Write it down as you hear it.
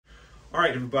All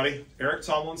right, everybody. Eric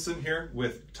Tomlinson here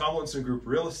with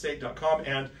TomlinsonGroupRealEstate.com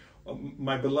and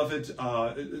my beloved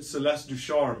Celeste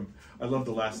Ducharme. I love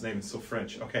the last name. It's so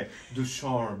French. Okay,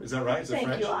 Ducharme. Is that right? Is that Thank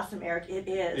French? you, awesome, Eric. It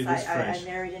is. I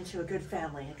married into a good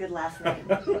family, a good last name.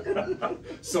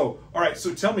 So, all right.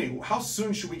 So tell me, how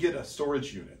soon should we get a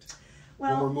storage unit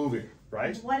when we're moving?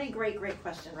 Right? What a great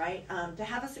question, right? To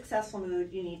have a successful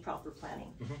move, you need proper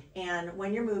planning. And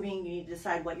when you're moving, you need to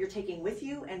decide what you're taking with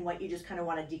you and what you just kind of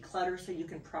want to declutter so you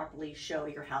can properly show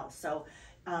your house. So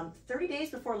 30 days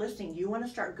before listing, you want to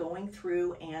start going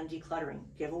through and decluttering.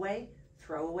 Give away,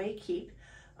 throw away, keep.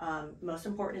 Most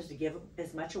important is to give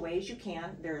as much away as you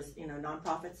can. There's,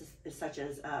 nonprofits such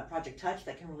as Project Touch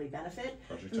that can really benefit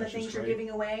from the things you're giving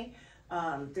away.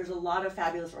 There's a lot of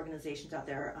fabulous organizations out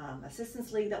there,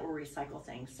 Assistance League, that will recycle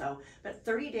things. But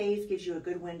 30 days gives you a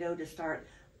good window to start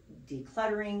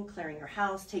decluttering, clearing your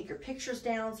house, take your pictures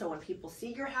down so when people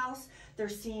see your house, they're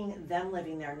seeing them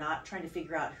living there, not trying to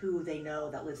figure out who they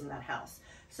know that lives in that house.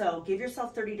 So give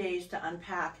yourself 30 days to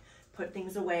unpack, put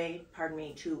things away,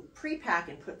 to pre-pack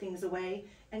and put things away,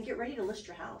 and get ready to list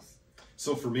your house.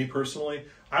 So for me personally,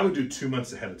 I would do 2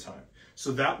 months ahead of time.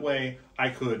 So that way I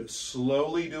could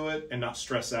slowly do it and not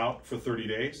stress out for 30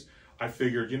 days. I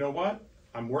figured, you know what?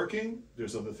 I'm working,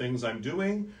 there's other things I'm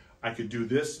doing. I could do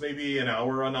this maybe an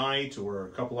hour a night or a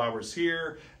couple hours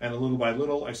here, and little by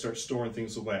little I start storing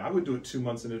things away. I would do it 2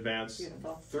 months in advance.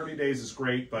 Beautiful. 30 days is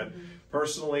great, but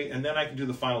personally, and then I can do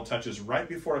the final touches right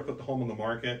before I put the home on the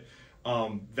market.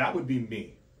 That would be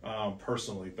me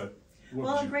personally, but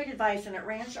well, great advice. And at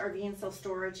Ranch RV and Self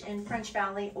Storage in French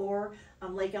Valley or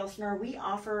Lake Elsinore, we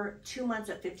offer 2 months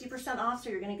at 50% off, so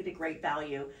you're going to get a great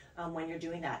value when you're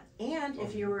doing that. And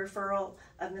if you're a referral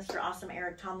of Mr. Awesome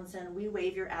Eric Tomlinson, we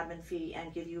waive your admin fee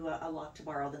and give you a lock to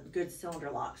borrow, the good cylinder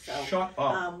lock. So shut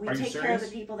up. We take care of the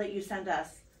people that you send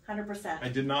us, 100%. I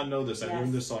did not know this. Yes. I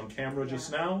learned this on camera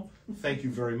just now. Thank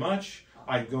you very much.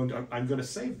 I'm going to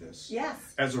save this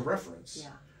as a reference. Yeah.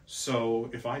 So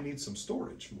if I need some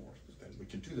storage more, then we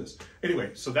can do this.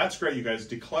 Anyway, so that's great, you guys.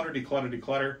 Declutter, declutter,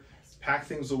 declutter. Pack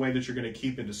things away that you're going to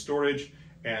keep into storage,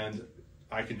 and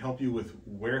I can help you with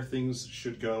where things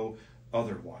should go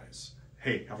otherwise.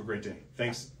 Hey, have a great day.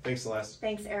 Thanks, Celeste.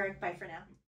 Thanks, Eric. Bye for now.